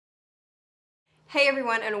Hey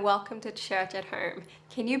everyone, and welcome to Church at Home.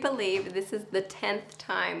 Can you believe this is the 10th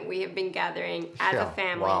time we have been gathering as a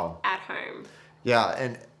family at home? Yeah,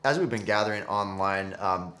 and as we've been gathering online,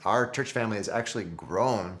 our church family has actually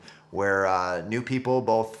grown where new people,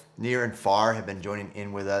 both near and far, have been joining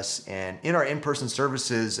in with us. And in our in-person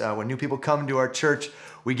services, when new people come to our church,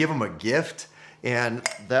 we give them a gift, and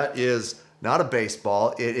that is not a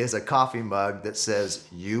baseball. It is a coffee mug that says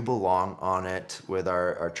 "You Belong" on it with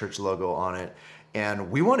our church logo on it.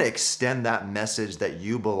 And we want to extend that message that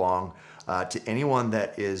you belong to anyone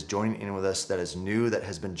that is joining in with us, that is new, that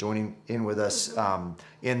has been joining in with us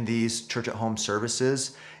in these Church at Home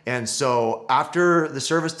services. And so after the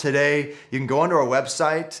service today, you can go onto our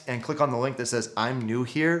website and click on the link that says "I'm new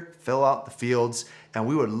here," fill out the fields, and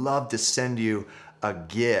we would love to send you a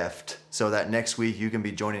gift so that next week you can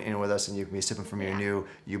be joining in with us and you can be sipping from your new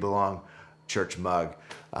You Belong church mug.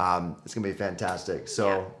 It's going to be fantastic.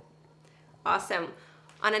 So. Awesome.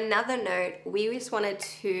 On another note, we just wanted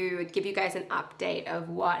to give you guys an update of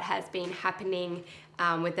what has been happening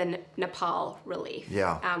with the Nepal relief.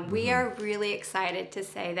 We are really excited to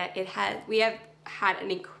say that we have had an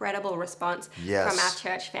incredible response from our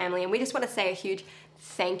church family, and we just want to say a huge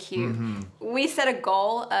thank you. We set a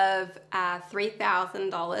goal of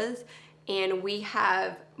 $3,000, and we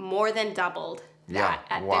have more than doubled that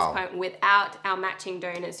at this point without our matching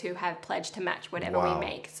donors who have pledged to match whatever we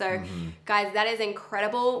make. So guys, that is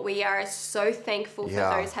incredible. We are so thankful for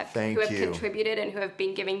those who have contributed and who have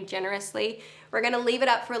been giving generously. We're going to leave it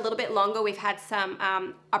up for a little bit longer. We've had some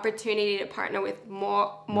opportunity to partner with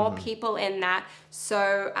more people in that.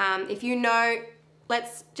 So if you know,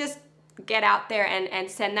 let's just get out there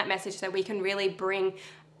and send that message so we can really bring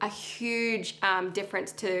a huge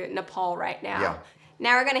difference to Nepal right now.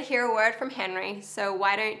 Now we're going to hear a word from Henry, so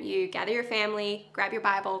why don't you gather your family, grab your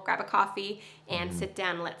Bible, grab a coffee, and sit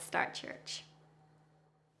down and let's start church.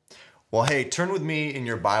 Well, hey, turn with me in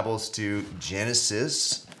your Bibles to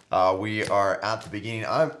Genesis. We are at the beginning.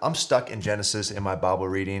 I'm stuck in Genesis in my Bible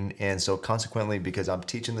reading, and so consequently, because I'm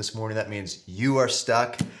teaching this morning, that means you are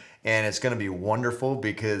stuck, and it's going to be wonderful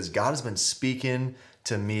because God has been speaking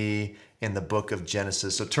to me in the book of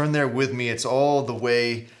Genesis. So turn there with me. It's all the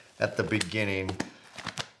way at the beginning.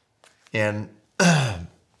 And I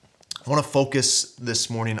want to focus this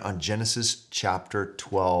morning on Genesis chapter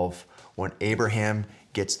 12, when Abraham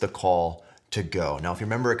gets the call to go. Now, if you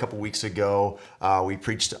remember a couple weeks ago, we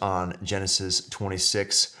preached on Genesis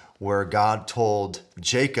 26, where God told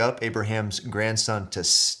Jacob, Abraham's grandson, to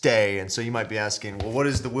stay. And so you might be asking, well, what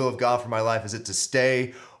is the will of God for my life? Is it to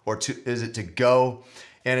stay or is it to go?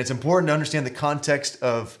 And it's important to understand the context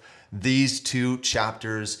of these two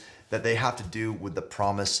chapters, that they have to do with the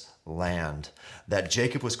promised land, that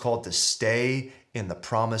Jacob was called to stay in the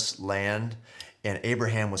promised land and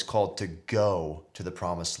Abraham was called to go to the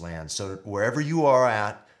promised land. So wherever you are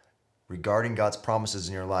at regarding God's promises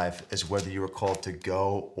in your life is whether you are called to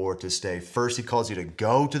go or to stay. First, he calls you to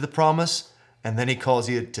go to the promise, and then he calls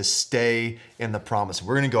you to stay in the promise.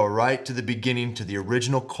 We're going to go right to the beginning, to the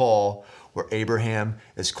original call where Abraham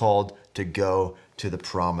is called to go to the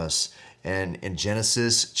promise. And in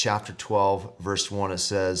Genesis chapter 12, verse 1, it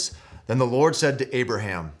says, "Then the Lord said to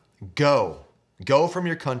Abraham, go from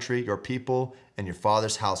your country, your people, and your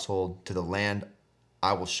father's household to the land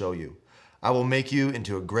I will show you. I will make you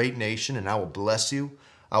into a great nation, and I will bless you.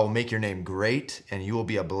 I will make your name great, and you will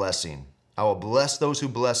be a blessing. I will bless those who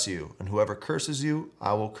bless you, and whoever curses you,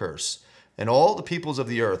 I will curse. And all the peoples of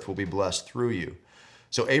the earth will be blessed through you."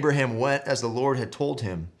 So Abraham went as the Lord had told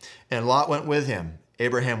him, and Lot went with him.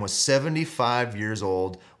 Abraham was 75 years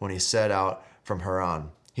old when he set out from Haran.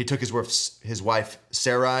 He took his wife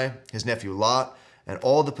Sarai, his nephew Lot, and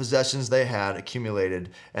all the possessions they had accumulated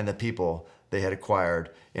and the people they had acquired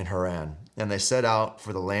in Haran. And they set out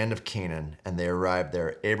for the land of Canaan, and they arrived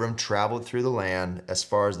there. Abram traveled through the land as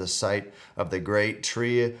far as the site of the great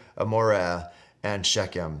tree of Moreh and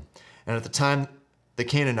Shechem. And at the time the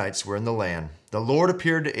Canaanites were in the land, the Lord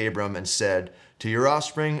appeared to Abram and said, "To your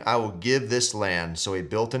offspring I will give this land." So he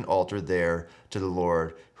built an altar there to the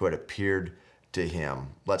Lord who had appeared to him.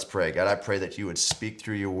 Let's pray. God, I pray that you would speak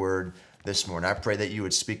through your word this morning. I pray that you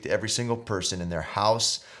would speak to every single person in their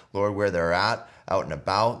house, Lord, where they're at, out and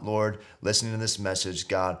about, Lord, listening to this message,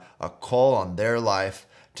 God, a call on their life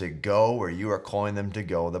to go where you are calling them to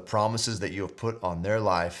go, the promises that you have put on their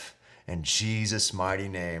life, in Jesus' mighty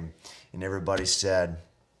name. And everybody said,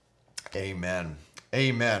 amen.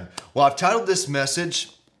 Amen. Well, I've titled this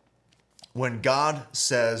message, "When God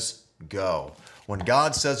Says Go." When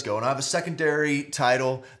God says go. And I have a secondary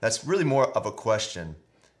title that's really more of a question.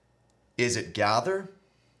 Is it gather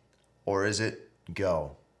or is it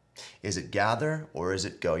go? Is it gather or is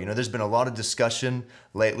it go? You know, there's been a lot of discussion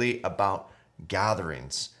lately about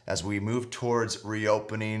gatherings. As we move towards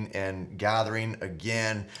reopening and gathering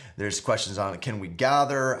again, there's questions on, can we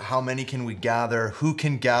gather? How many can we gather? Who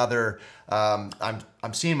can gather?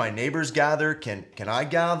 I'm seeing my neighbors gather. Can I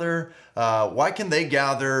gather? Why can they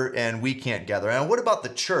gather and we can't gather? And what about the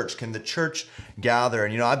church? Can the church gather?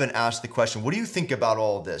 And, you know, I've been asked the question, what do you think about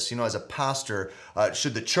all of this? You know, as a pastor,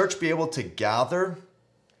 should the church be able to gather?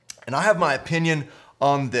 And I have my opinion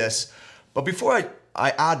on this. But before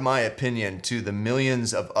I add my opinion to the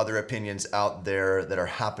millions of other opinions out there that are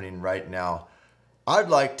happening right now, I'd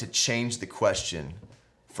like to change the question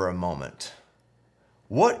for a moment.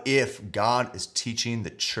 What if God is teaching the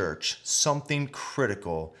church something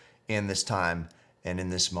critical in this time and in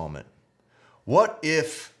this moment? What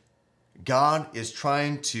if God is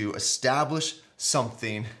trying to establish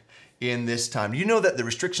something in this time? Do you know that the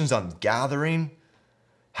restrictions on gathering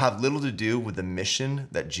have little to do with the mission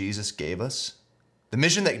that Jesus gave us? The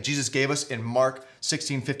mission that Jesus gave us in Mark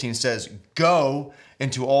 16:15 says, "Go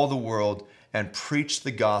into all the world and preach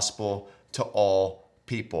the gospel to all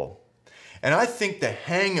people." And I think the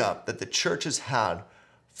hang up that the church has had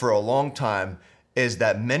for a long time is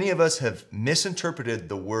that many of us have misinterpreted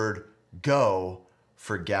the word go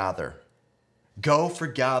for gather. Go for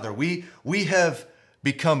gather. We have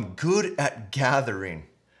become good at gathering.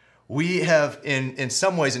 We have, in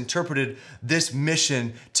some ways, interpreted this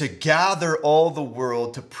mission to gather all the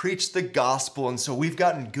world, to preach the gospel. And so we've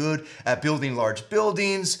gotten good at building large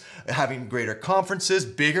buildings, having greater conferences,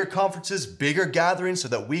 bigger gatherings so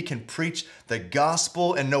that we can preach the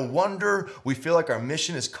gospel. And no wonder we feel like our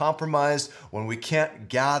mission is compromised when we can't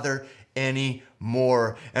gather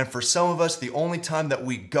anymore. And for some of us, the only time that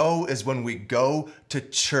we go is when we go to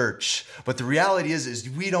church. But the reality is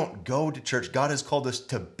we don't go to church. God has called us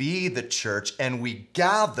to be the church, and we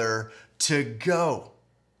gather to go.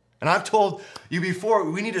 And I've told you before,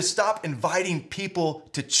 we need to stop inviting people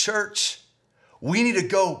to church. We need to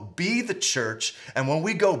go be the church. And when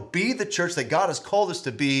we go be the church that God has called us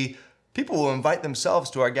to be, people will invite themselves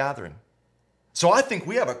to our gathering. So I think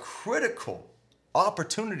we have a critical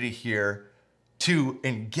opportunity here to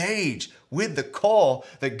engage with the call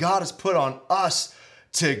that God has put on us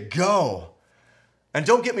to go. And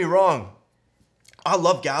don't get me wrong, I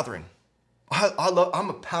love gathering. I'm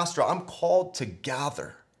a pastor. I'm called to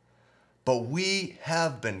gather. But we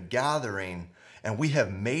have been gathering, and we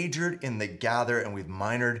have majored in the gather, and we've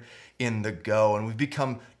minored in the go. And we've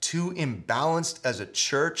become too imbalanced as a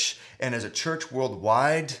church and as a church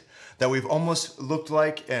worldwide that we've almost looked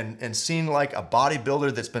like and seen like a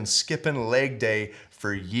bodybuilder that's been skipping leg day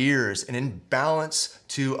for years, and in balance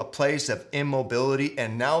to a place of immobility.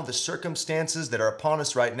 And now the circumstances that are upon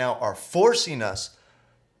us right now are forcing us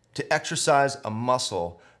to exercise a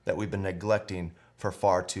muscle that we've been neglecting for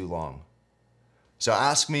far too long. So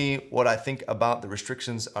ask me what I think about the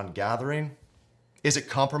restrictions on gathering. Is it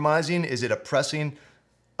compromising? Is it oppressing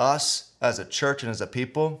us as a church and as a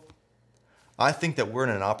people? I think that we're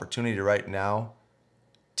in an opportunity right now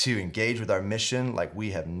to engage with our mission like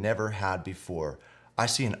we have never had before. I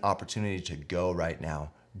see an opportunity to go right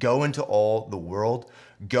now. Go into all the world.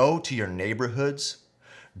 Go to your neighborhoods.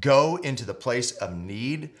 Go into the place of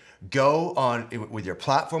need. Go on with your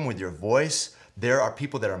platform, with your voice. There are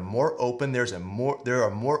people that are more open. There are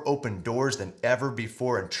more open doors than ever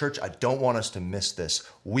before. And church, I don't want us to miss this.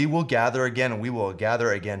 We will gather again, and we will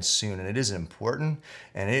gather again soon. And it is important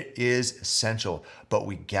and it is essential, but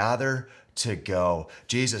we gather to go.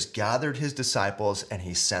 Jesus gathered his disciples and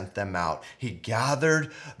he sent them out. He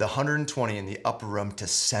gathered the 120 in the upper room to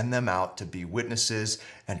send them out to be witnesses.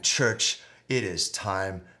 And church, it is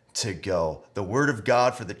time to go. The word of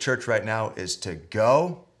God for the church right now is to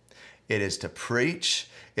go. It is to preach.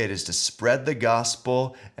 It is to spread the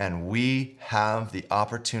gospel. And we have the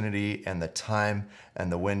opportunity and the time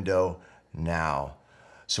and the window now.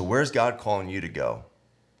 So where's God calling you to go?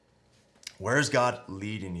 Where's God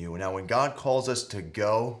leading you? Now, when God calls us to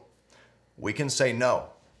go, we can say no.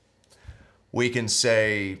 We can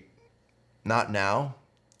say, not now,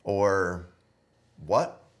 or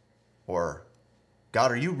what? Or,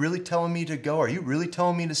 God, are you really telling me to go? Are you really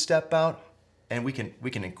telling me to step out? And we can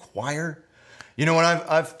inquire. You know, when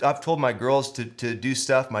I've told my girls to do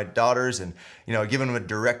stuff, my daughters, and given them a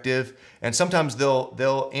directive, and sometimes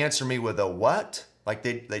they'll answer me with a what? Like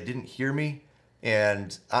they didn't hear me,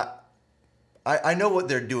 and I know what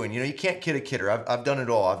they're doing. You can't kid a kidder. I've done it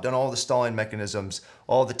all. I've done all the stalling mechanisms,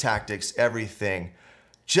 all the tactics, everything,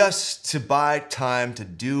 just to buy time to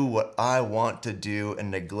do what I want to do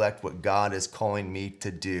and neglect what God is calling me to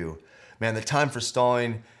do. Man, the time for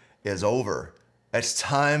stalling is over. It's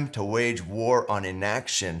time to wage war on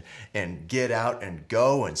inaction and get out and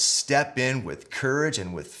go and step in with courage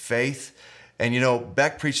and with faith. And you know,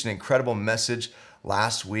 Beck preached an incredible message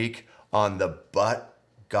last week on the but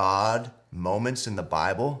God moments in the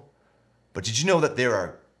Bible. But did you know that there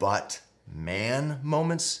are but man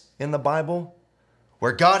moments in the Bible?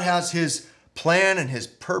 Where God has his plan and his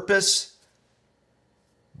purpose,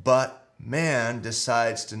 but man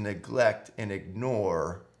decides to neglect and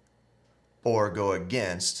ignore or go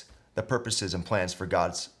against the purposes and plans for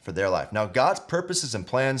their life. Now, God's purposes and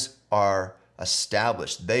plans are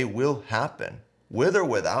established. They will happen with or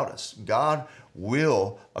without us. God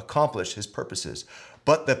will accomplish his purposes.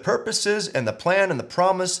 But the purposes and the plan and the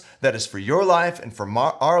promise that is for your life and for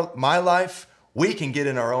my life, we can get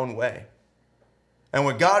in our own way. And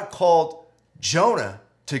when God called Jonah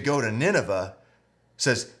to go to Nineveh, it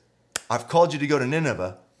says, I've called you to go to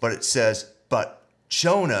Nineveh, but it says, but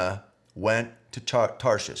Jonah went to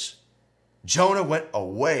Tarshish. Jonah went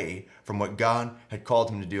away from what God had called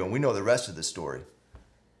him to do. And we know the rest of the story.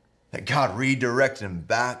 That God redirected him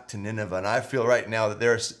back to Nineveh. And I feel right now that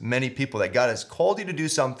there are many people that God has called you to do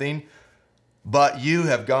something, but you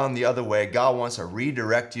have gone the other way. God wants to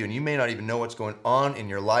redirect you, and you may not even know what's going on in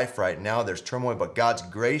your life right now. There's turmoil, but God's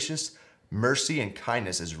gracious mercy and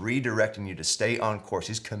kindness is redirecting you to stay on course.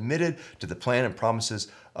 He's committed to the plan and promises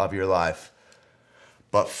of your life.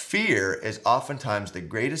 But fear is oftentimes the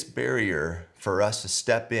greatest barrier for us to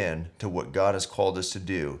step in to what God has called us to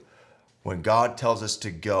do. When God tells us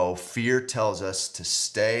to go, fear tells us to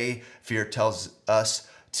stay. Fear tells us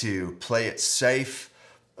to play it safe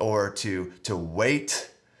or to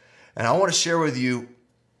wait. And I want to share with you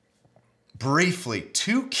briefly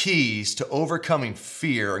 2 keys to overcoming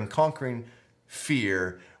fear and conquering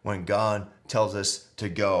fear when God tells us to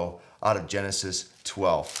go out of Genesis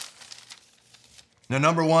 12. Now,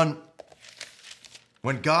 number 1,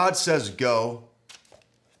 when God says go,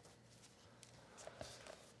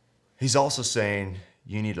 he's also saying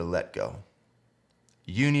you need to let go.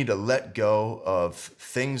 You need to let go of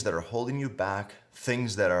things that are holding you back,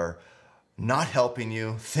 things that are not helping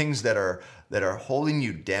you, things that are holding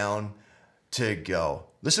you down to go.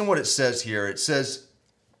 Listen what it says here. It says,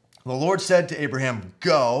 the Lord said to Abraham,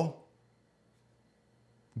 go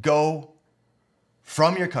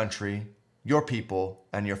from your country, your people,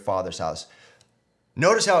 and your father's house.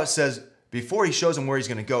 Notice how it says, before he shows him where he's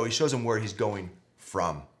going to go, he shows him where he's going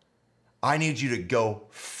from. I need you to go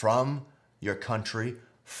from your country,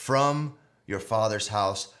 from your father's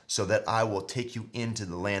house, so that I will take you into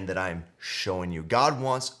the land that I'm showing you. God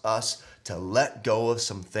wants us to let go of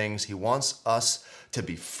some things. He wants us to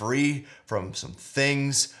be free from some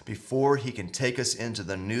things before he can take us into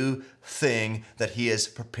the new thing that he has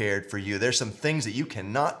prepared for you. There's some things that you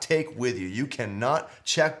cannot take with you. You cannot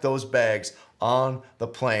check those bags on the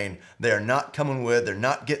plane. They're not coming with, they're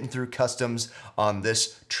not getting through customs on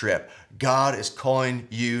this trip. God is calling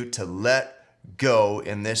you to let go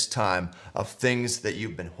in this time of things that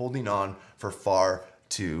you've been holding on for far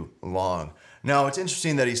too long. Now, it's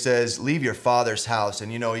interesting that he says, leave your father's house.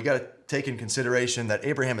 And you know, you got to take in consideration that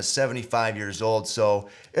Abraham is 75 years old. So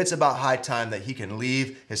it's about high time that he can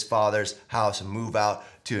leave his father's house and move out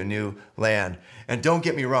to a new land. And don't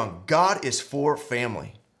get me wrong, God is for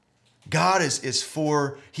family. God is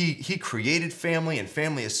for, he created family, and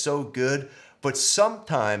family is so good. But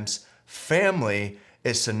sometimes family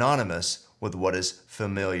is synonymous with what is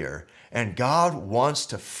familiar. And God wants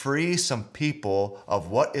to free some people of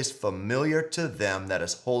what is familiar to them that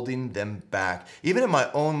is holding them back. Even in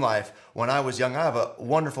my own life, when I was young, I have a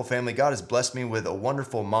wonderful family. God has blessed me with a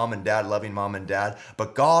wonderful mom and dad, loving mom and dad.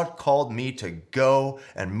 But God called me to go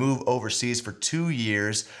and move overseas for 2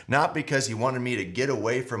 years, not because he wanted me to get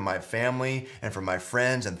away from my family and from my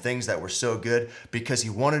friends and things that were so good, because he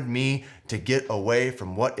wanted me to get away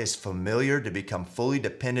from what is familiar, to become fully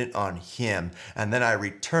dependent on him. And then I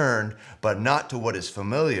returned, but not to what is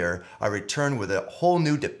familiar. I returned with a whole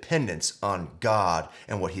new dependence on God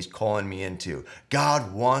and what he's calling me into.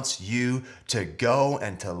 God wants you to go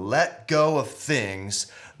and to let go of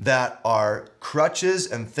things that are crutches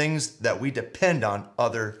and things that we depend on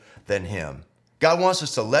other than him. God wants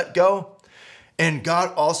us to let go, and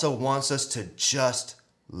God also wants us to just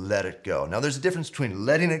let it go. Now, there's a difference between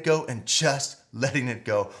letting it go and just letting it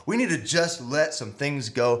go. We need to just let some things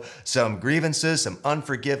go, some grievances, some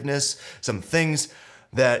unforgiveness, some things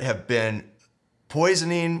that have been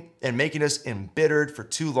poisoning and making us embittered for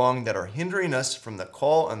too long, that are hindering us from the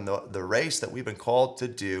call and the race that we've been called to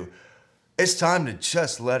do. It's time to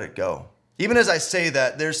just let it go. Even as I say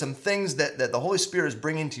that, there's some things that the Holy Spirit is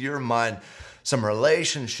bringing to your mind, some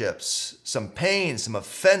relationships, some pain, some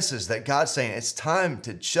offenses that God's saying, it's time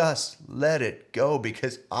to just let it go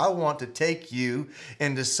because I want to take you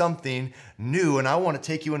into something new and I want to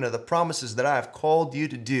take you into the promises that I have called you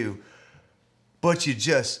to do, but you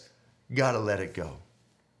just got to let it go.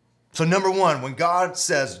 So number one, when God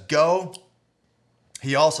says go,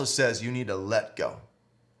 he also says you need to let go.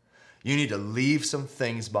 You need to leave some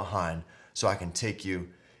things behind so I can take you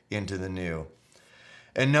into the new.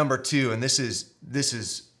 And number two, and this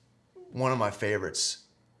is one of my favorites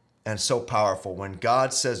and so powerful. When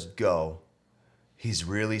God says go, he's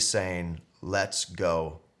really saying, let's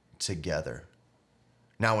go together.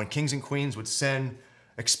 Now, when kings and queens would send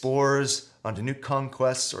explorers onto new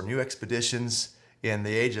conquests or new expeditions in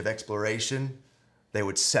the age of exploration, they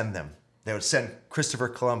would send them. They would send Christopher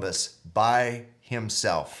Columbus by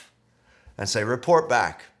himself and say, report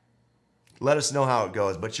back. Let us know how it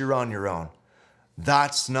goes, but you're on your own.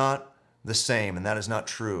 That's not the same, and that is not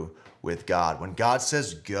true with God. When God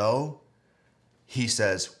says go, he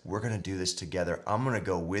says, we're going to do this together. I'm going to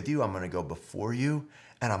go with you. I'm going to go before you,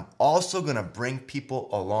 and I'm also going to bring people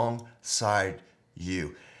alongside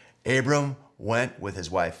you. Abram went with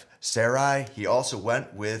his wife Sarai. He also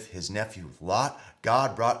went with his nephew Lot.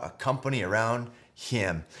 God brought a company around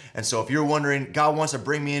him. And so if you're wondering, God wants to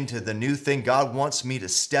bring me into the new thing, God wants me to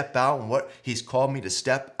step out and what he's called me to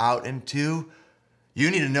step out into,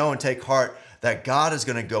 you need to know and take heart that God is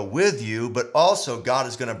going to go with you, but also God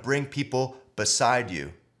is going to bring people beside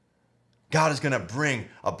you. God is going to bring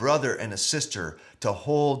a brother and a sister to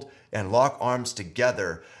hold and lock arms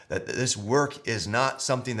together. That this work is not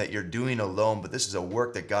something that you're doing alone, but this is a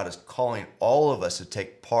work that God is calling all of us to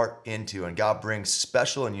take part into. And God brings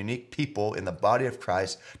special and unique people in the body of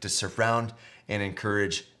Christ to surround and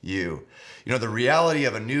encourage you. You know, the reality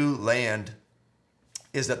of a new land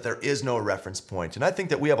is that there is no reference point. And I think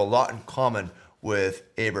that we have a lot in common with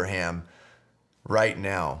Abraham right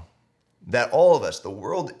now. That all of us, the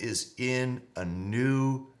world is in a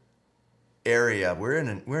new area. We're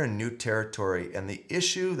in new territory. And the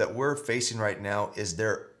issue that we're facing right now is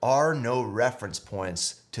there are no reference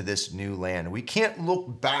points to this new land. We can't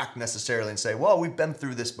look back necessarily and say, well, we've been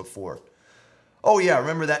through this before. Oh yeah,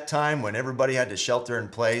 remember that time when everybody had to shelter in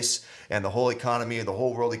place and the whole economy, the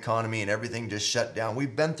whole world economy and everything just shut down?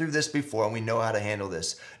 We've been through this before and we know how to handle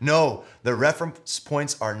this. No, the reference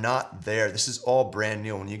points are not there. This is all brand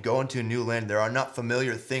new. When you go into a new land, there are not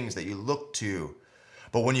familiar things that you look to.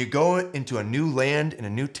 But when you go into a new land, in a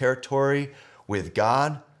new territory with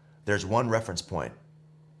God, there's one reference point,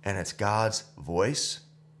 and it's God's voice,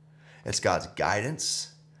 it's God's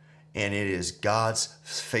guidance, and it is God's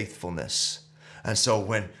faithfulness. And so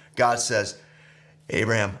when God says,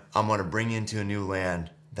 Abraham, I'm going to bring you into a new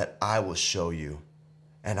land that I will show you,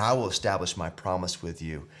 and I will establish my promise with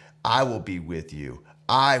you. I will be with you.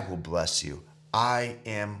 I will bless you. I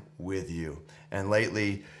am with you. And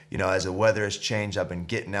lately, you know, as the weather has changed, I've been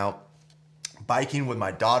getting out biking with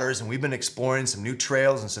my daughters, and we've been exploring some new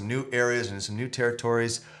trails and some new areas and some new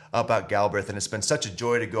territories up at Galbraith, and it's been such a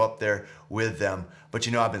joy to go up there with them. But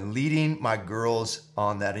you know, I've been leading my girls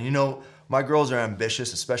on that, and you know, my girls are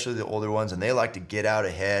ambitious, especially the older ones, and they like to get out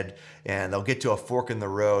ahead, and they'll get to a fork in the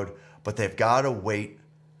road, but they've got to wait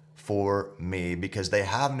for me because they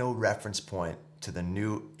have no reference point to the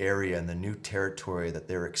new area and the new territory that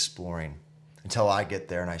they're exploring until I get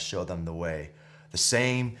there and I show them the way. The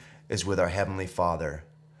same is with our Heavenly Father,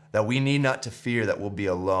 that we need not to fear that we'll be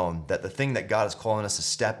alone, that the thing that God is calling us to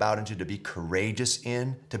step out into, to be courageous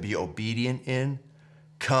in, to be obedient in,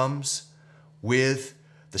 comes with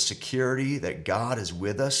the security that God is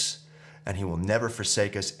with us and he will never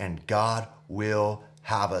forsake us and God will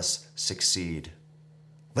have us succeed.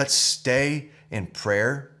 Let's stay in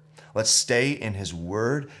prayer. Let's stay in his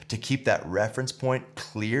word to keep that reference point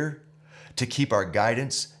clear, to keep our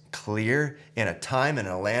guidance clear in a time and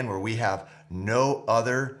a land where we have no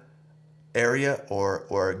other area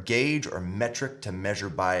or gauge or metric to measure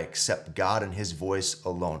by except God and his voice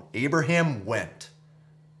alone. Abraham went,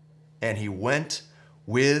 and he went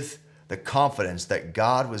with the confidence that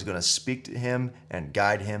God was going to speak to him and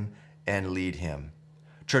guide him and lead him.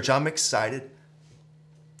 Church, I'm excited,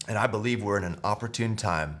 and I believe we're in an opportune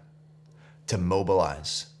time to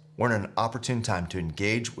mobilize. We're in an opportune time to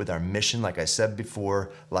engage with our mission, like I said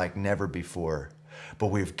before, like never before. But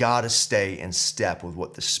we've got to stay in step with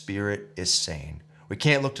what the Spirit is saying. We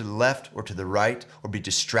can't look to the left or to the right or be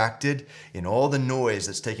distracted in all the noise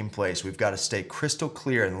that's taking place. We've got to stay crystal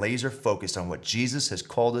clear and laser focused on what Jesus has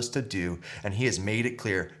called us to do, and he has made it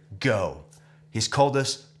clear, go. He's called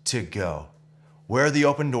us to go. Where are the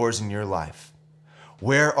open doors in your life?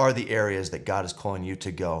 Where are the areas that God is calling you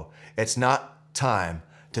to go? It's not time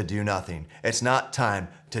to do nothing. It's not time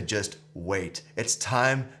to just wait. It's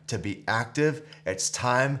time to be active. It's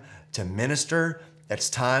time to minister. It's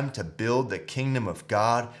time to build the kingdom of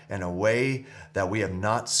God in a way that we have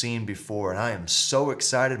not seen before. And I am so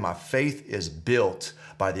excited. My faith is built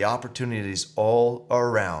by the opportunities all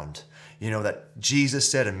around. You know that Jesus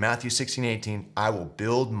said in Matthew 16:18, I will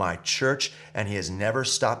build my church, and he has never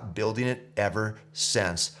stopped building it ever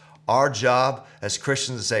since. Our job as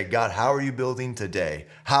Christians to say, God, how are you building today?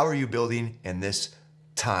 How are you building in this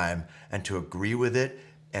time? And to agree with it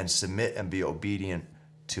and submit and be obedient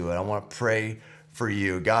to it. I want to pray for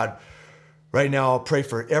you. God, right now I'll pray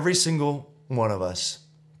for every single one of us.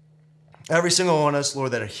 Every single one of us,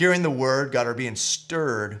 Lord, that are hearing the word, God, are being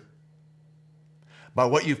stirred by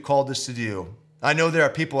what you've called us to do. I know there are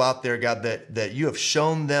people out there, God, that you have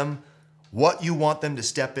shown them what you want them to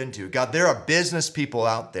step into. God, there are business people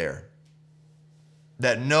out there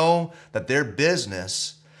that know that their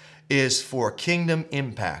business is for kingdom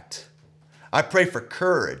impact. I pray for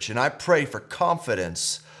courage and I pray for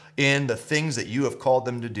confidence in the things that you have called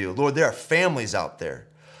them to do. Lord, there are families out there,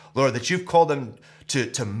 Lord, that you've called them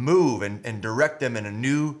to move and direct them in a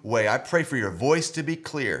new way. I pray for your voice to be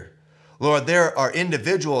clear. Lord, there are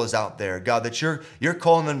individuals out there, God, that you're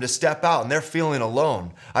calling them to step out and they're feeling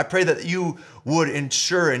alone. I pray that you would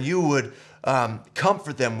ensure and you would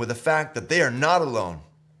comfort them with the fact that they are not alone,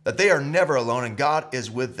 that they are never alone and God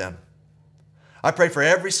is with them. I pray for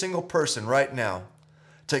every single person right now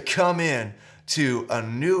to come in to a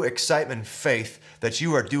new excitement and faith that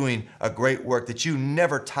you are doing a great work, that you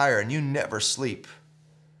never tire and you never sleep.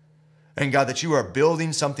 And God, that you are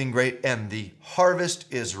building something great and the harvest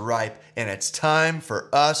is ripe and it's time for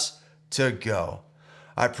us to go.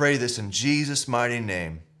 I pray this in Jesus' mighty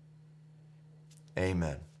name.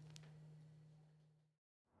 Amen.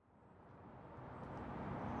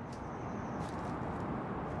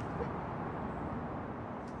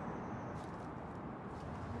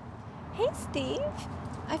 Hey, Steve.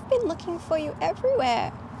 I've been looking for you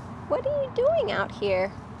everywhere. What are you doing out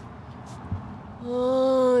here?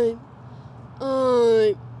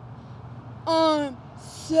 I'm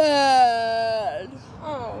sad.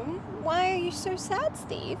 Oh, why are you so sad,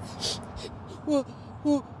 Steve?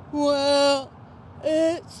 Well,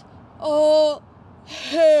 it's all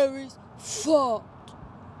Harry's fault.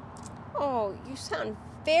 Oh, you sound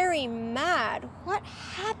very mad. What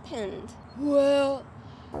happened? Well,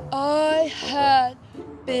 I had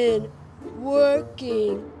been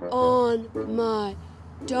working on my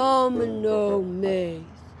domino maze.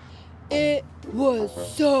 It was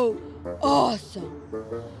so awesome.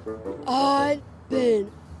 I'd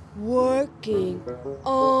been working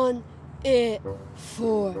on it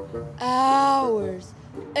for hours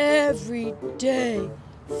every day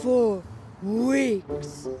for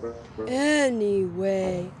weeks.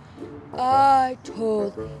 Anyway, I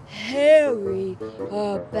told Harry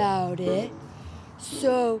about it,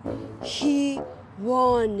 so he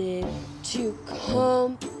wanted to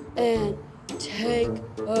come and take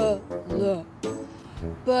a look.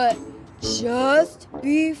 But just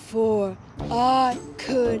before I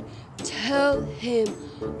could tell him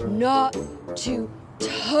not to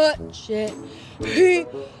touch it, he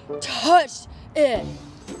touched it.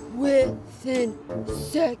 Within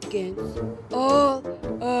seconds, all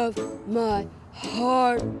of my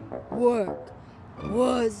hard work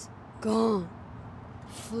was gone,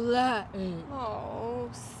 flattened. Oh,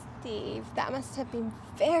 Steve, that must have been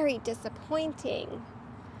very disappointing.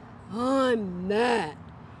 I'm mad.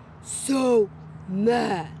 So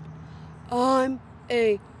mad. I'm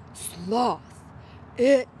a sloth.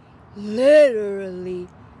 It literally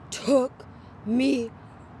took me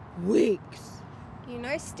weeks. You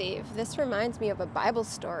know, Steve, this reminds me of a Bible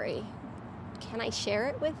story. Can I share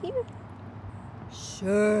it with you?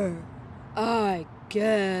 Sure, I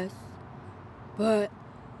guess. But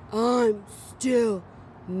I'm still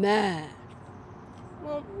mad.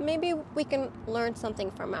 Well, maybe we can learn something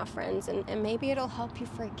from our friends and maybe it'll help you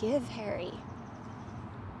forgive Harry.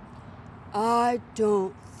 I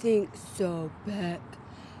don't think so, Beck.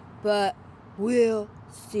 But we'll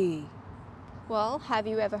see. Well, have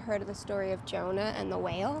you ever heard of the story of Jonah and the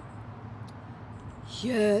whale?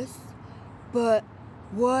 Yes, but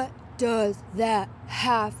what does that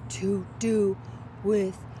have to do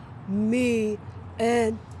with me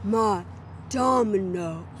and my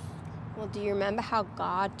dominoes? Well, do you remember how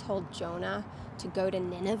God told Jonah to go to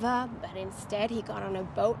Nineveh, but instead he got on a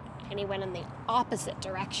boat and he went in the opposite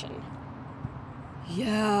direction?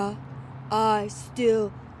 Yeah, I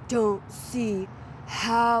still don't see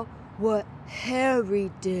how what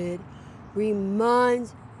Harry did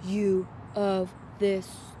reminds you of this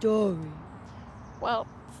story. Well,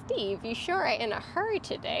 Steve, you sure are in a hurry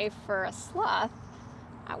today for a sloth.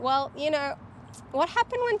 Well, you know, what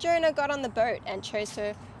happened when Jonah got on the boat and chose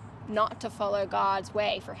not to follow God's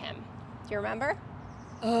way for him? Do you remember?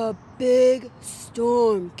 A big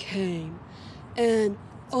storm came and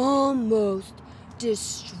almost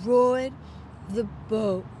destroyed the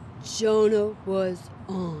boat Jonah was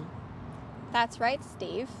on. That's right,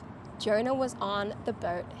 Steve. Jonah was on the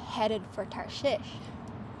boat headed for Tarshish.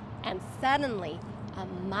 And suddenly, a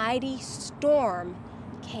mighty storm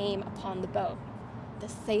came upon the boat. The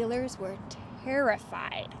sailors were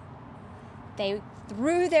terrified. They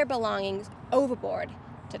threw their belongings overboard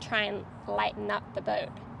to try and lighten up the boat.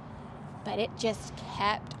 But it just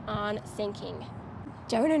kept on sinking.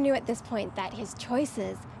 Jonah knew at this point that his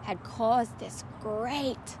choices had caused this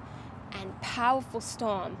great and powerful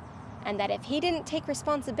storm, and that if he didn't take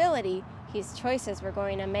responsibility, his choices were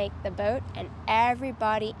going to make the boat and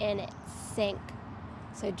everybody in it sink.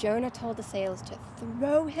 So Jonah told the sailors to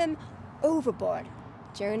throw him overboard.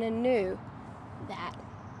 Jonah knew that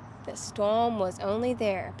the storm was only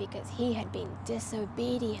there because he had been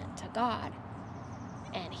disobedient to God.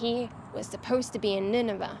 And he was supposed to be in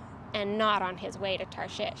Nineveh and not on his way to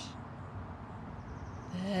Tarshish.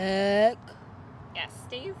 Heck, Yes,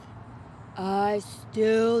 Steve? I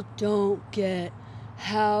still don't get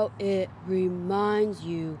how it reminds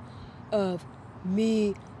you of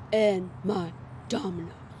me and my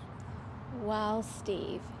dominoes. Well,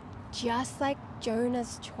 Steve, just like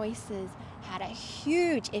Jonah's choices had a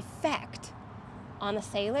huge effect on the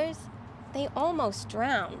sailors, they almost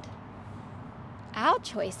drowned. Our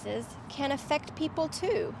choices can affect people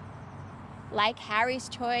too. Like Harry's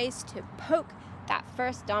choice to poke that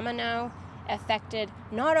first domino affected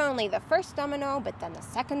not only the first domino, but then the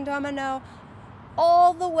second domino,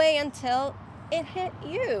 all the way until it hit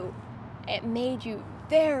you. It made you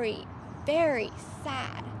very, very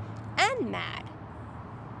sad and mad.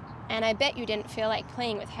 And I bet you didn't feel like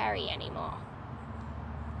playing with Harry anymore.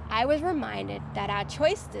 I was reminded that our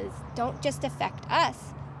choices don't just affect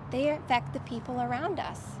us, they affect the people around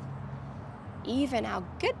us. Even our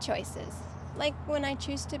good choices, like when I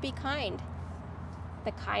choose to be kind.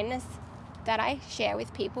 The kindness that I share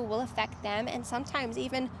with people will affect them and sometimes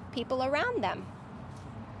even people around them.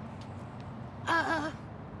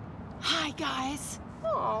 Hi, guys.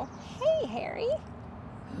 Oh, hey, Harry.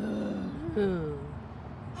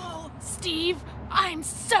 Oh, Steve, I'm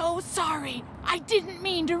so sorry. I didn't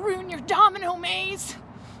mean to ruin your domino maze.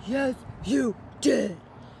 Yes, you did.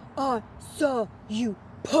 I saw you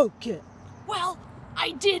poke it. Well,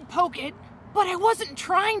 I did poke it, but I wasn't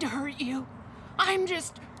trying to hurt you. I'm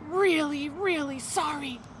just really, really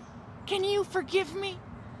sorry. Can you forgive me?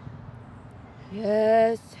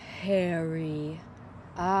 Yes, Harry,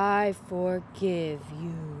 I forgive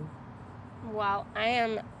you. Well, I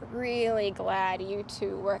am really glad you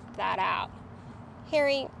two worked that out.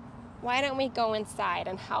 Harry, why don't we go inside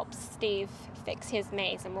and help Steve fix his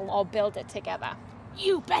maze and we'll all build it together?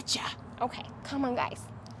 You betcha. Okay, come on, guys.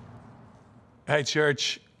 Hey,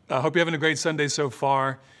 church. I hope you're having a great Sunday so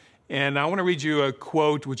far. And I want to read you a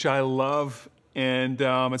quote which I love, and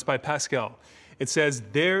it's by Pascal. It says,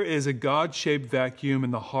 "There is a God-shaped vacuum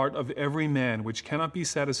in the heart of every man which cannot be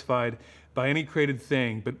satisfied by any created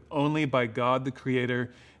thing, but only by God the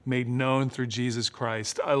Creator, made known through Jesus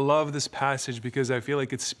Christ." I love this passage because I feel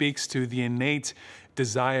like it speaks to the innate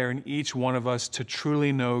desire in each one of us to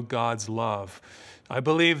truly know God's love. I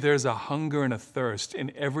believe there's a hunger and a thirst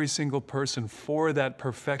in every single person for that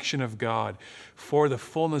perfection of God, for the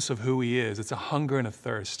fullness of who He is. It's a hunger and a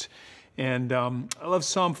thirst. And I love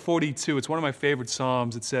Psalm 42. It's one of my favorite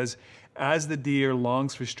Psalms. It says, "As the deer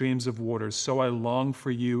longs for streams of water, so I long for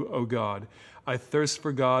you, O God. I thirst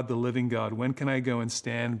for God, the living God. When can I go and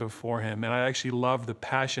stand before Him?" And I actually love the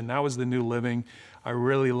Passion. That was the New Living. I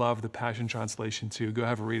really love the Passion Translation too. Go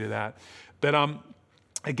have a read of that. But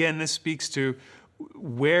again, this speaks to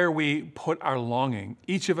where we put our longing.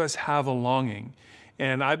 Each of us have a longing.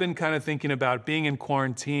 And I've been kind of thinking about being in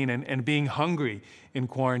quarantine and being hungry in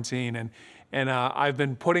quarantine. And I've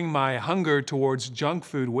been putting my hunger towards junk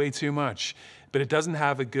food way too much, but it doesn't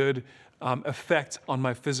have a good effect on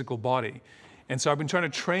my physical body. And so I've been trying to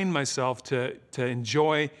train myself to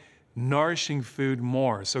enjoy nourishing food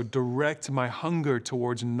more. So direct my hunger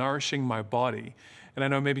towards nourishing my body. And I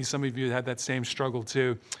know maybe some of you had that same struggle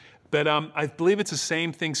too. But I believe it's the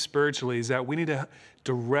same thing spiritually, is that we need to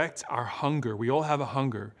direct our hunger. We all have a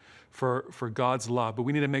hunger for God's love, but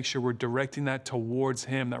we need to make sure we're directing that towards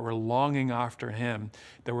Him, that we're longing after Him,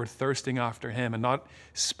 that we're thirsting after Him, and not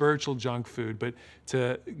spiritual junk food, but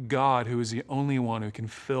to God, who is the only one who can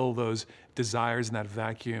fill those desires in that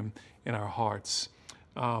vacuum in our hearts.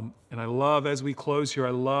 And I love, as we close here,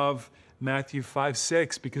 I love Matthew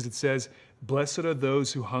 5:6, because it says, "Blessed are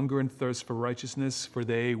those who hunger and thirst for righteousness, for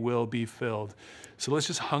they will be filled." So let's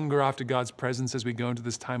just hunger after God's presence as we go into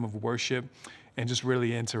this time of worship and just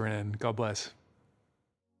really enter in. God bless.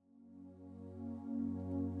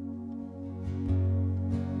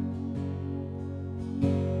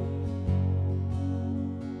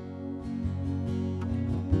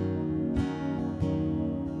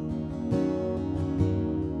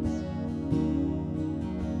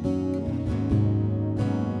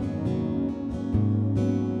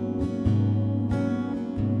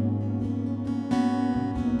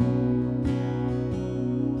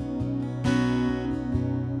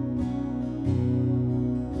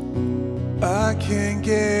 I can't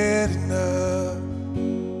get enough.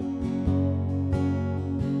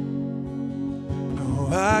 No,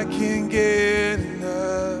 I can't get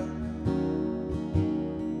enough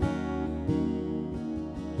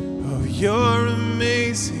of your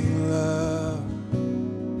amazing love.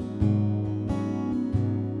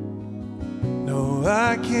 No,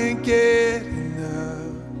 I can't get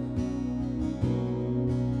enough.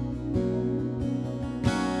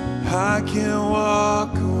 I can't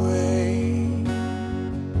walk away.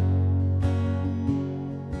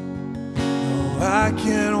 I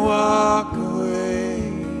can't walk away,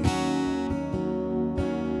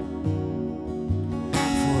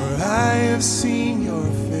 for I have seen your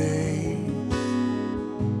face,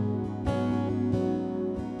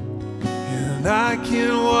 and I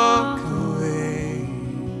can't walk away.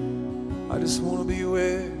 I just want to be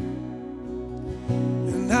where,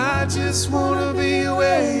 and I just want to be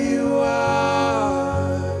where you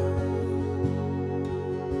are,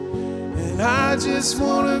 and I just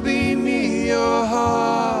want to be near your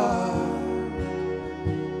heart.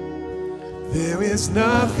 There is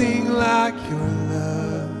nothing like your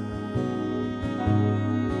love.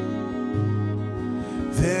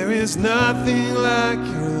 There is nothing like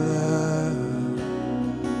your love.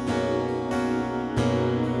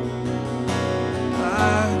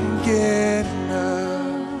 I can get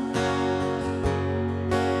enough.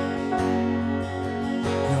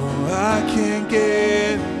 No, I can't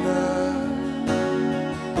get enough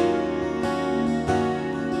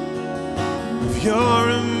of your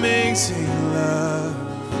amazing love.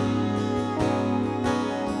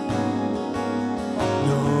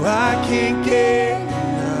 No, I can't get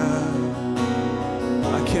enough.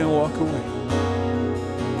 I can't walk away.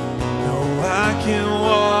 No, I can't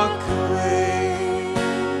walk away.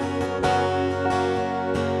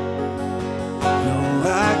 No,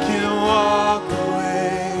 I can't walk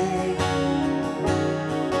away.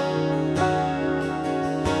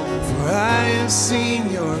 For I have seen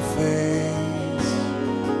your face,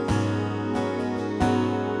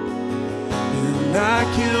 and I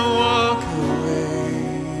can't walk away.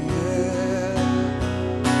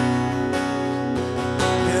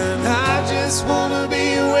 And I just want to be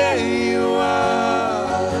where you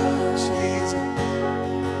are, Jesus.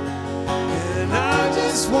 And I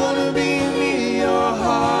just want to be near your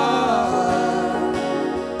heart.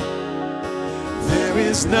 There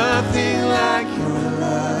is nothing like your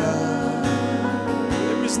love.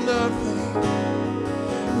 There is nothing.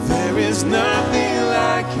 There is nothing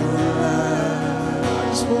like your love. I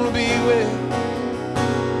just want to be with.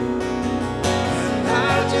 And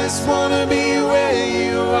I just want to be where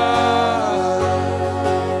you are,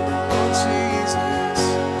 Jesus.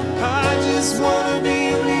 I just want to be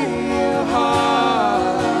near your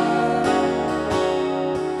heart.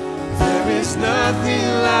 There is nothing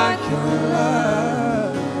like your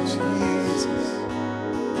love, Jesus.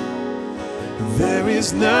 There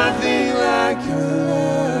is nothing like your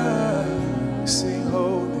love. Sing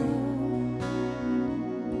holy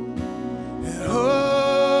and holy,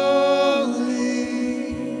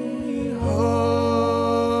 holy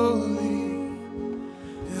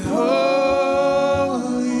and holy,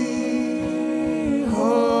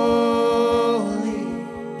 holy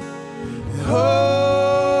and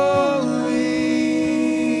holy,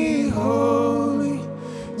 holy.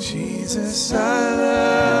 Jesus, I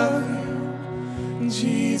love you.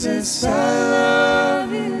 Jesus, I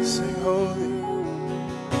love you. Sing holy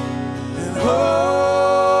and holy,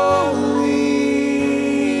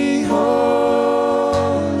 holy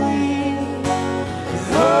and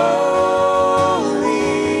holy.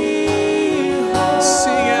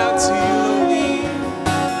 Sing out to you,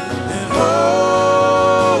 and holy,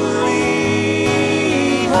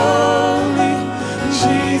 holy.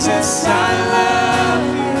 Jesus, I love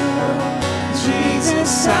you.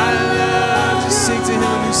 Jesus, I love you. Just sing to him a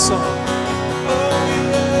new song. Oh, we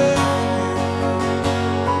love you.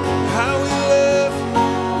 How we love you.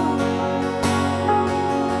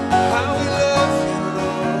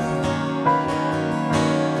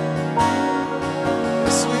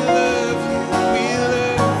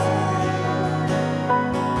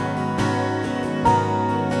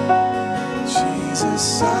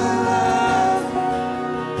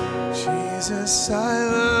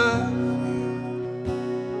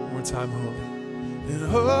 time, holy. And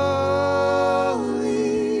holy,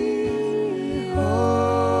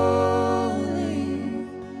 holy,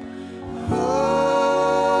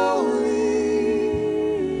 holy,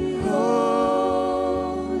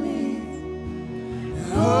 holy,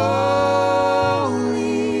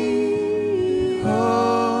 holy,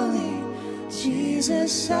 holy.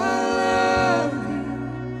 Jesus, I love you.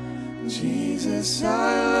 Jesus, I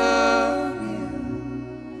love you.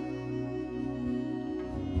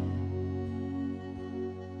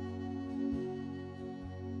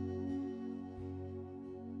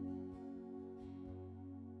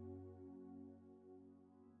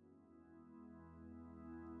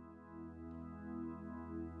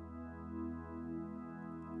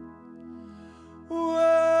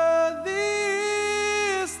 Worthy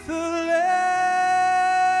is the Lamb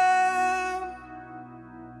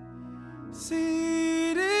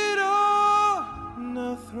seated on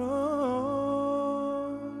the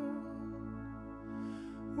throne.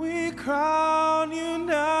 We crown you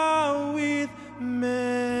now with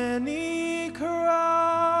many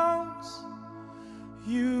crowns.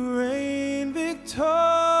 You reign victorious,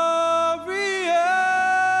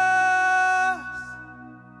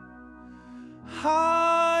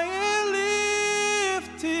 high and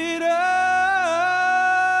lifted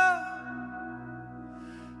up,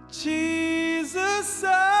 Jesus,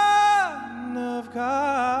 Son of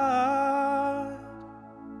God,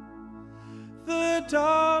 the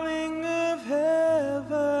darling of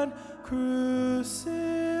heaven, crucified.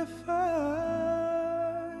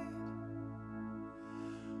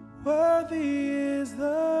 Worthy is the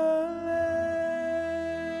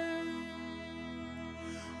Lamb.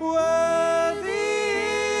 Worthy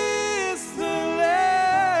is the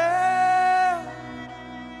Lamb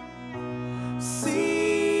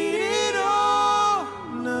seated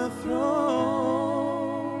on the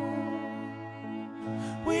throne.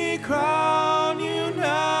 We crown you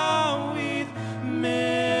now with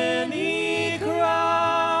many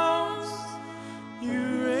crowns.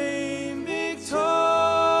 You reign victorious,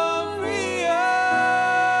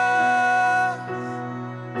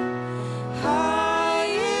 high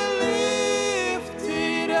and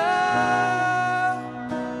lifted up,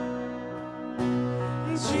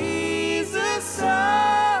 Jesus,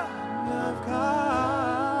 Son of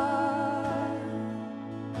God,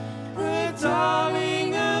 the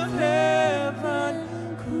darling of heaven,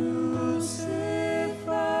 crucified.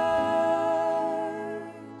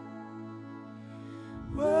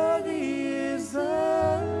 Worthy is the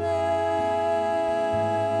Lamb.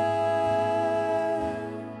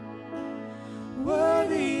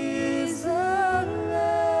 Worthy is the Lamb.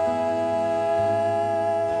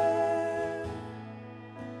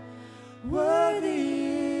 Worthy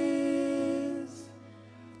is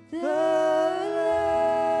the Lamb.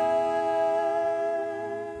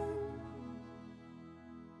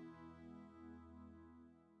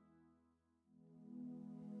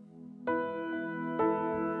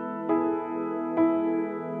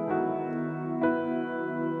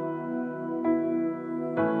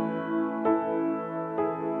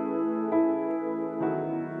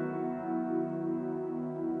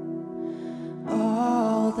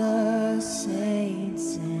 All the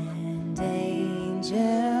saints and angels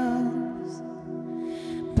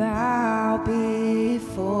bow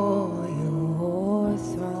before your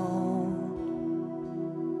throne.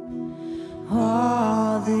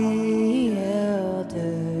 All the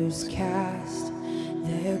elders cast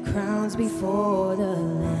their crowns before the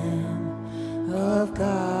Lamb of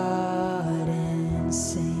God and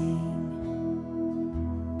sing.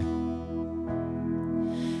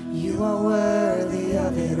 You are worthy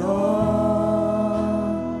of it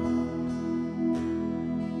all.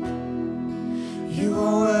 You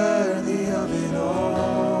are worthy of it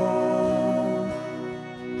all.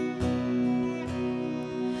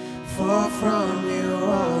 For from you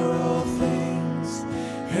are all things,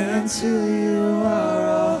 and to you are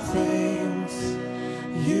all things.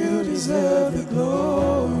 You deserve the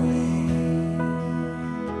glory.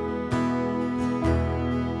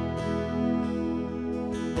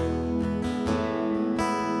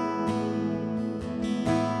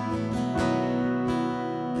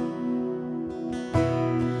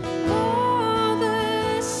 All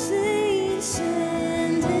the saints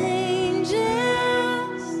and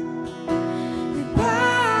angels, they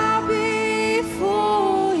bow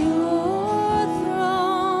before your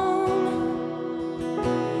throne.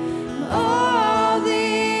 All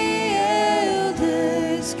the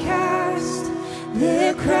elders cast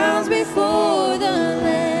their crowns before the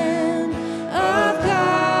Lamb of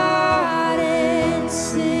God and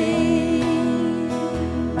sing.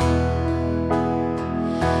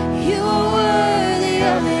 You are worthy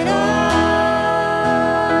of it all.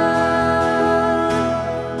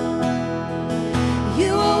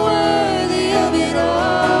 You are worthy of it all.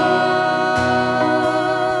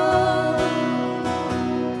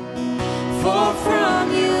 For from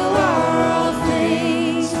you are all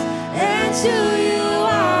things, and to you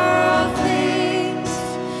are all things.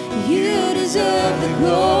 You deserve the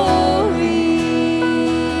glory.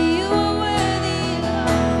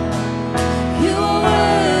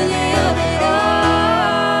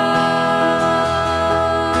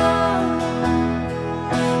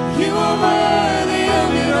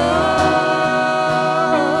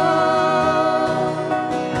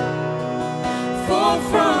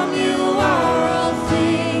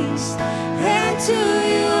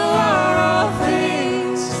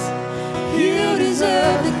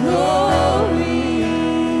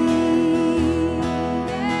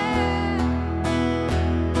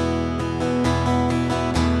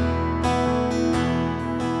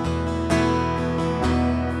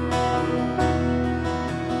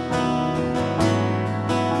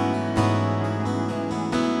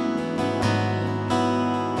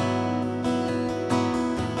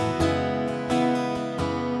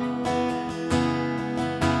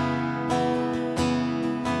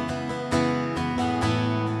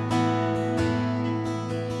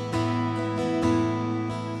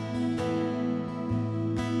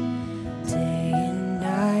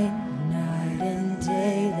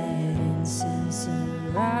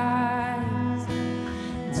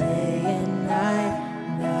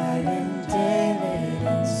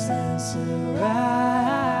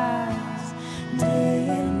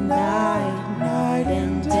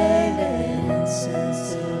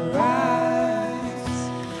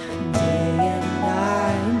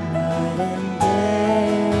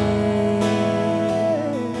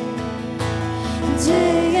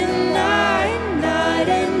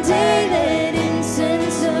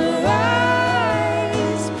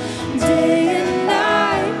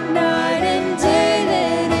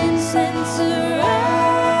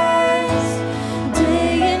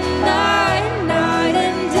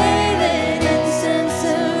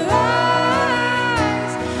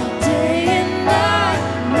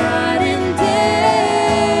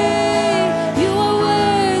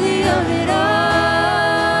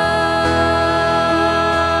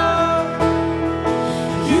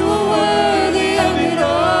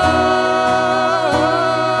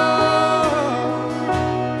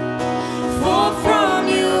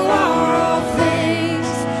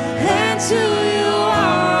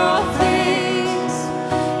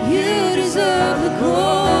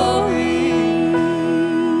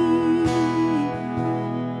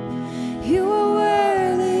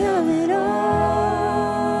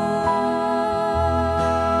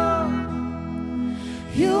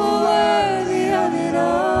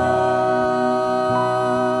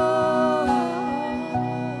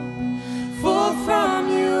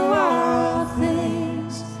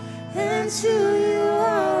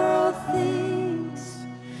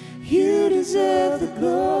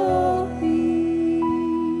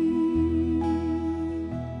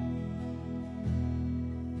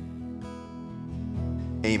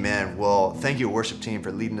 Amen. Well, thank you, worship team,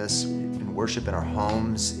 for leading us in worship in our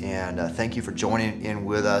homes, and thank you for joining in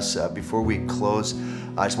with us. Before we close,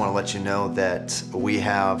 I just want to let you know that we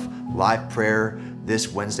have live prayer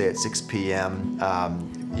this Wednesday at 6 p.m.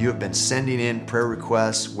 You have been sending in prayer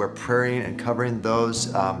requests. We're praying and covering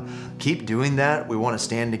those. Keep doing that. We want to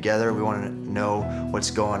stand together. We want to know what's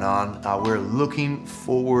going on. We're looking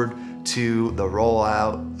forward to the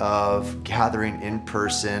rollout of gathering in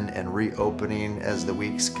person and reopening as the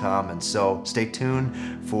weeks come. And so stay tuned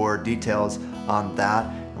for details on that.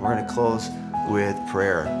 And we're going to close with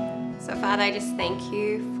prayer. So Father, I just thank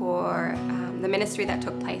you for the ministry that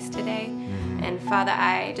took place today. And Father,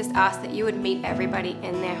 I just ask that you would meet everybody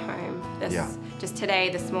in their home. Just today,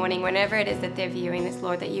 this morning, whenever it is that they're viewing this,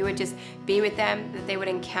 Lord, that you would just be with them, that they would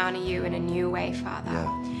encounter you in a new way, Father.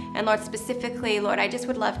 And Lord, specifically, Lord, I just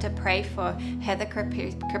would love to pray for Heather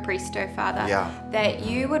Capristo, Father, that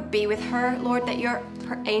you would be with her, Lord, that your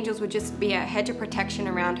angels would just be a hedge of protection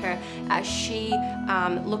around her as she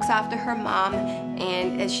looks after her mom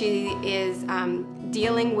and as she is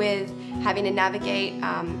dealing with having to navigate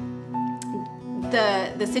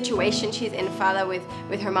the situation she's in, Father,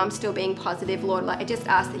 with her mom still being positive, Lord. I just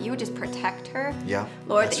ask that you would just protect her,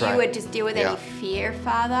 Lord, that you would just deal with any fear,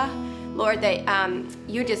 Father, Lord, that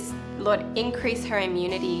you just, Lord, increase her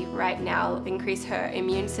immunity right now, increase her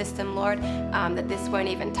immune system, Lord, that this won't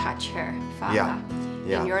even touch her, Father.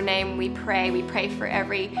 Yeah. In your name we pray. We pray for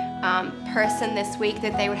every person this week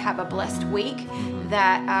that they would have a blessed week,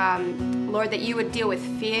 that, Lord, that you would deal with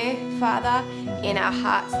fear, Father, in our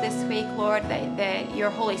hearts this week, Lord, that your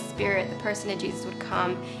Holy Spirit, the person of Jesus, would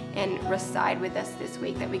come and reside with us this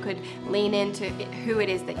week, that we could lean into who it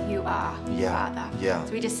is that you are, Father. Yeah.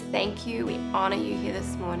 So we just thank you. We honor you here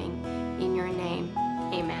this morning. In your name,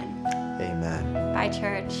 amen. Amen. Bye,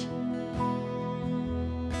 church.